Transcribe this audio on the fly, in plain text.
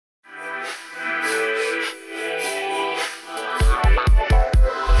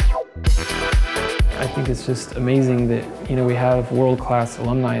I think it's just amazing that, we have world-class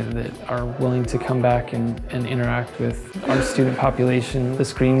alumni that are willing to come back and interact with our student population. The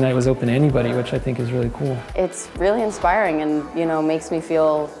screening night was open to anybody, which I think is really cool. It's really inspiring and, makes me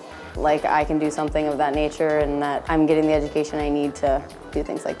feel like I can do something of that nature and that I'm getting the education I need to do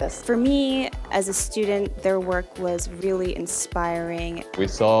things like this. For me, as a student, their work was really inspiring. We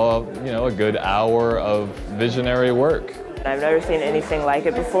saw, a good hour of visionary work. I've never seen anything like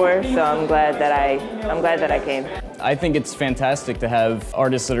it before, so I'm glad that I came. I think it's fantastic to have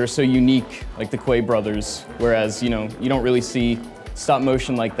artists that are so unique, like the Quay brothers, whereas, you don't really see stop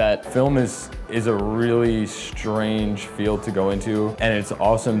motion like that. Film is a really strange field to go into, and it's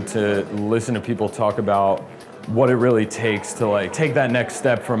awesome to listen to people talk about what it really takes to take that next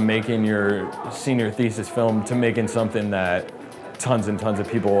step from making your senior thesis film to making something that tons and tons of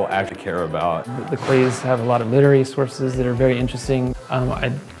people actually care about. The Quays have a lot of literary sources that are very interesting.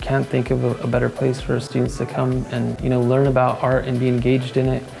 I can't think of a better place for students to come and learn about art and be engaged in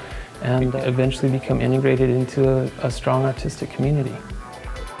it and eventually become integrated into a strong artistic community.